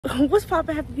What's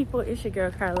poppin', happy people? It's your girl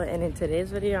Kyla, and in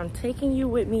today's video I'm taking you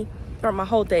with me throughout my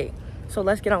whole day. So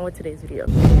let's get on with today's video.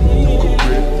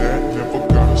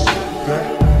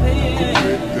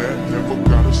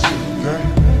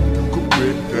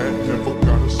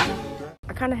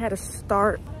 I kind of had to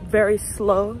start very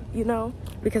slow, you know,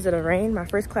 because of the rain. My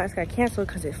first class got canceled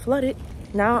because it flooded.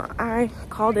 Now I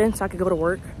called in so I could go to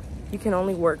work. You can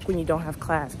only work when you don't have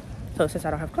class. So since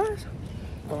I don't have class,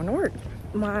 I'm going to work.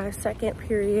 My second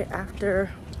period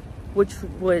after, which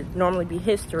would normally be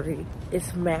history,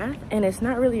 is math, and it's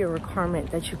not really a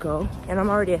requirement that you go, and I'm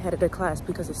already ahead of the class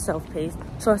because it's self-paced.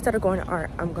 So instead of going to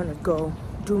art, I'm gonna go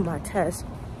do my test,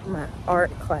 my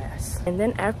art class, and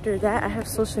then after that I have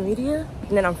social media,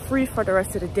 and then I'm free for the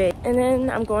rest of the day. And then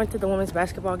I'm going to the women's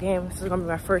basketball game. This is gonna be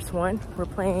my first one. We're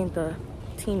playing the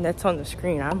team that's on the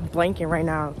screen. I'm blanking right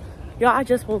now. Y'all, I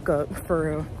just woke up, for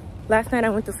real. Last night I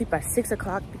went to sleep at 6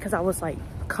 o'clock because I was like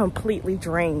completely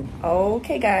drained.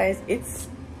 Okay guys, it's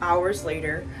hours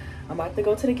later. I'm about to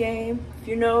go to the game. If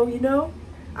you know, you know.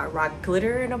 I rock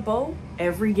glitter in a bow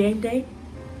every game day.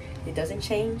 It doesn't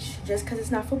change just because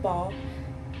it's not football.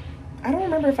 I don't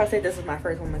remember if I said this is my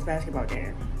first women's basketball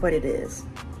game, but it is.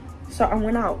 So I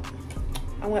went out.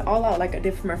 I went all out like I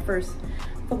did for my first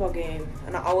football game,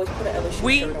 and I always put an LSU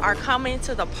We shirt on. are coming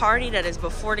to the party that is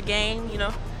before the game, you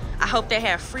know. I hope they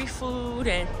have free food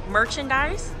and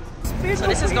merchandise. So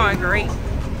this is going great.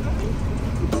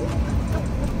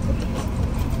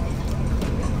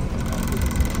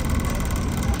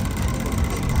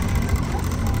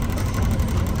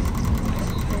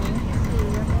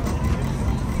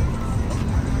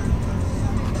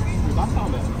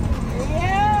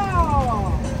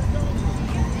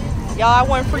 Y'all, I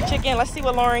won free chicken. Let's see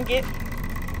what Lauren get.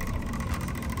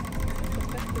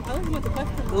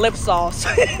 Lip sauce.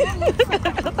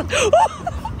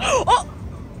 Oh,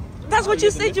 that's what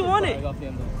you said you wanted.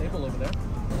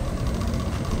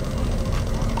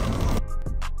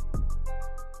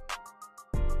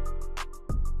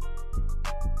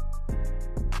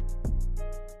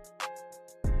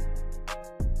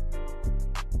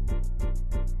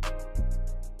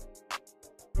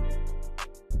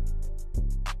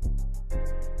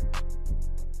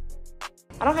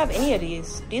 I don't have any of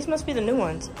these. These must be the new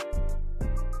ones.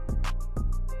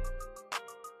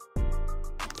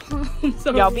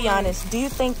 So y'all be honest, do you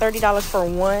think $30 for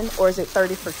one, or is it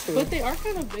 30 for two? But they are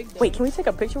kind of big though. Wait, can we take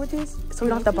a picture with these so we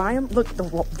don't have to buy them? Look,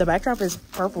 the backdrop is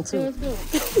purple too. Yeah,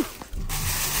 let's go.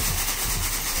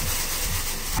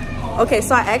 Okay,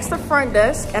 so I asked the front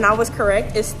desk and I was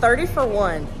correct. It's 30 for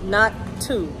one, not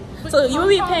two. But so you will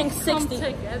be paying come 60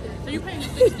 together. So you're paying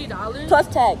 $60 plus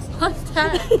tax plus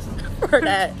tax for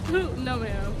that. No,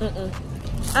 ma'am.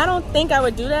 I don't think I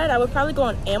would do that. I would probably go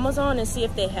on Amazon and see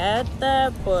if they had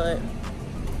that, but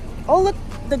oh look,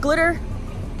 the glitter.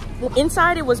 Well,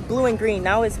 inside it was blue and green.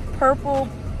 Now it's purple,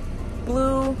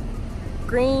 blue,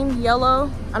 green,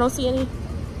 yellow. I don't see any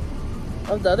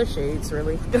of the other shades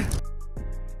really.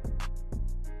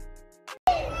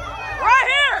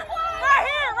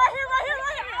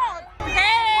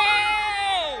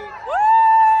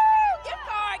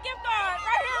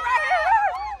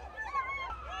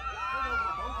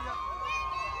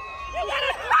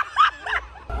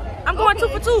 I'm going 2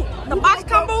 for 2. The box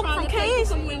combo from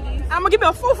K's. I'm gonna give you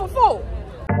a 4 for 4.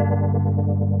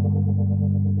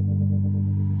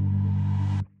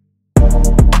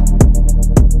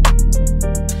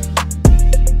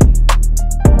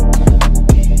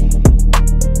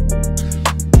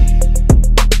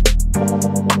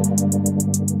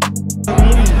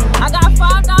 I got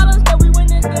 $5 that we win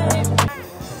this game.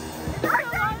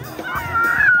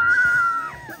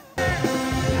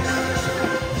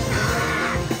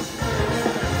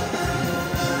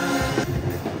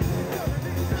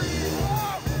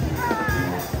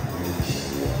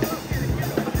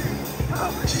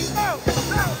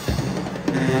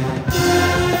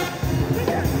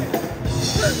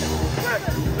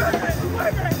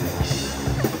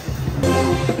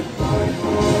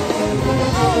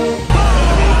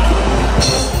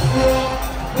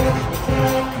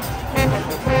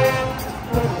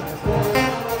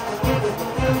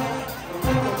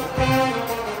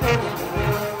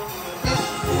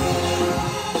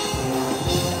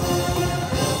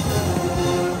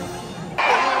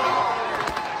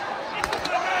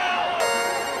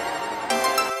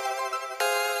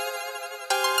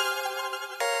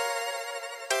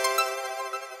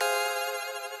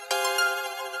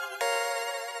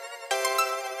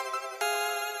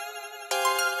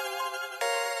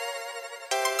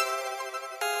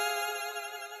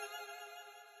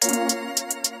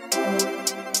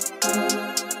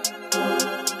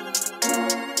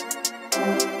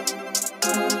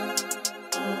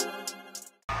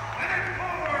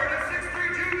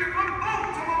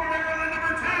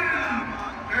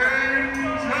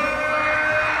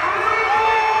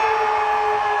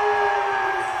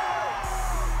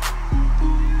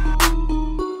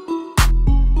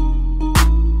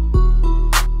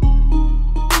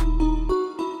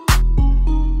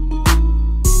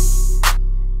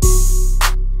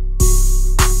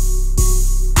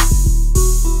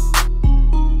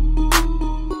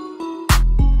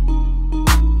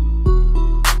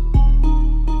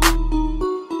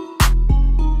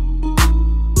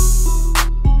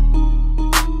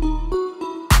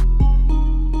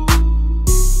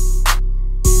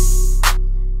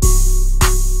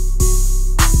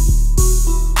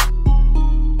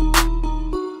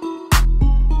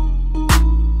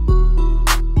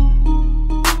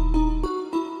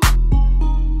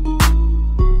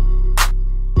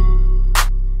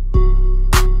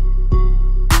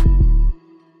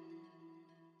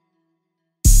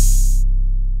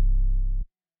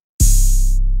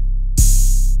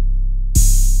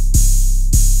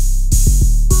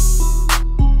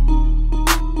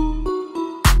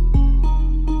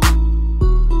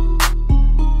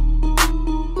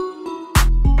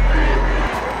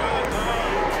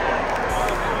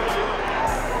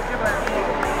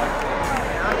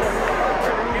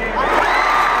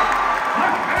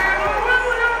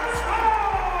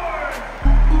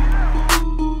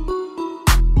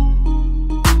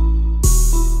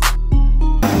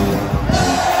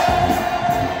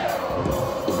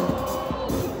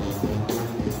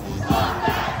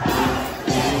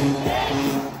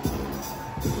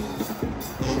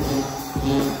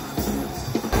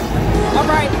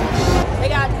 right. They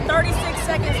got 36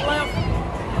 seconds left.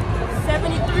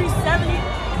 73-70.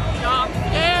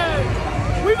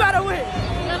 And we gotta win.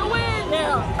 We gotta win.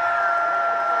 Yeah.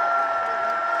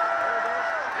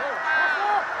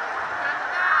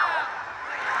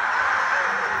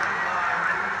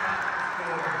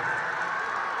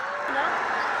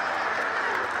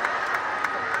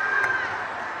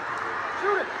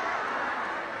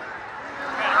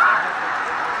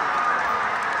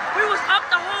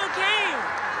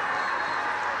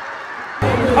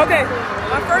 Okay,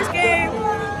 my first game,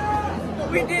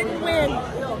 we didn't win.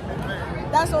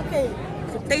 That's okay.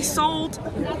 They sold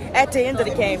at the end of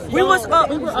the game. We was up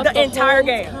the entire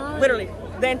game, literally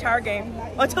the entire game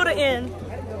until the end.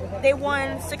 They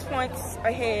won 6 points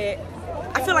ahead.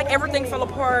 I feel like everything fell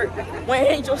apart when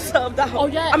Angel subbed out. Oh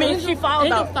yeah, I mean she fouled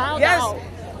Angel out. Fouled out.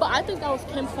 But I think that was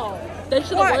Kim's fault. They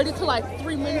should have waited till like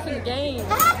 3 minutes in the game to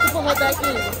put her back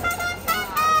in.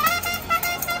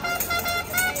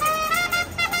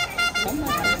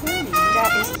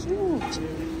 That is huge.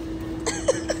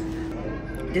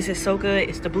 This is so good.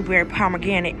 It's the blueberry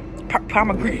pomegranate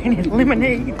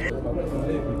lemonade.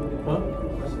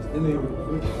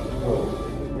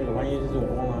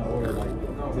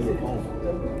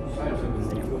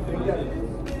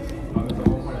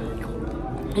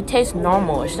 It tastes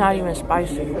normal. It's not even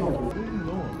spicy.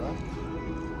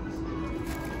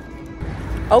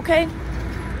 Okay.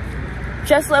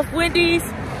 Just left Wendy's.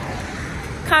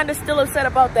 Kind of still upset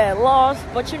about that loss,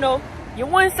 but you know, you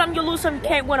win some, you lose some, you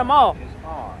can't win them all.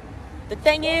 The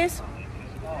thing is,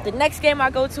 the next game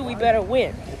I go to, we better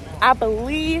win. I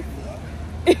believe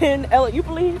in LA. You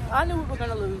believe? I knew we were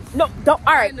gonna lose. No, don't.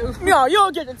 All right, no, you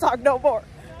don't get to talk no more.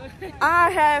 I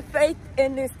have faith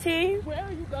in this team. Where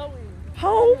are you going?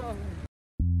 Home.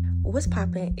 What's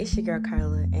poppin'? It's your girl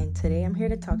Kyla, and today I'm here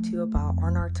to talk to you about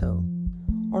Ornarto.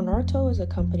 Ornarto is a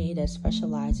company that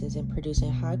specializes in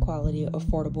producing high-quality,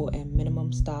 affordable, and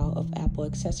minimum style of Apple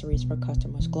accessories for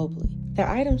customers globally. Their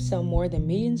items sell more than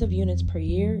millions of units per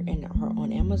year and are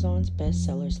on Amazon's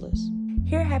bestsellers list.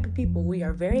 Here at Happy People, we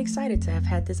are very excited to have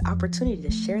had this opportunity to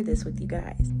share this with you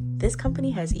guys. This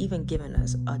company has even given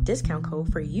us a discount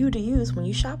code for you to use when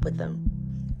you shop with them.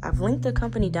 I've linked the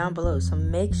company down below, so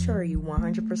make sure you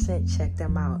 100% check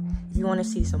them out. If you want to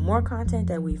see some more content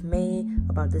that we've made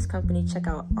about this company, check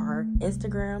out our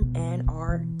Instagram and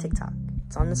our TikTok.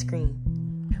 It's on the screen.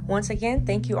 Once again,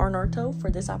 thank you Ornarto for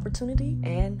this opportunity,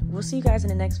 and we'll see you guys in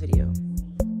the next video.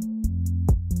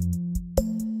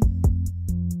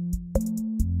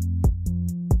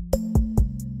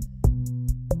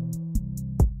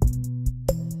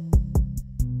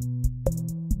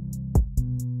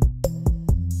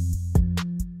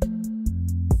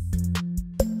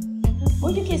 Oh,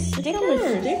 you get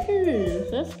stickers. Stickers.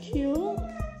 That's cute.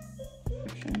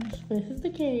 This is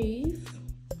the case.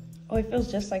 Oh, it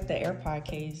feels just like the AirPod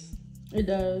case. It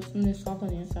does, and it's soft on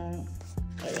the inside.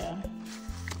 Oh yeah.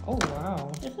 Oh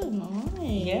wow. This is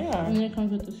nice. Yeah. And then it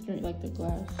comes with the screen, like the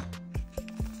glass.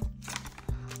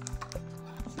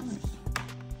 That's nice.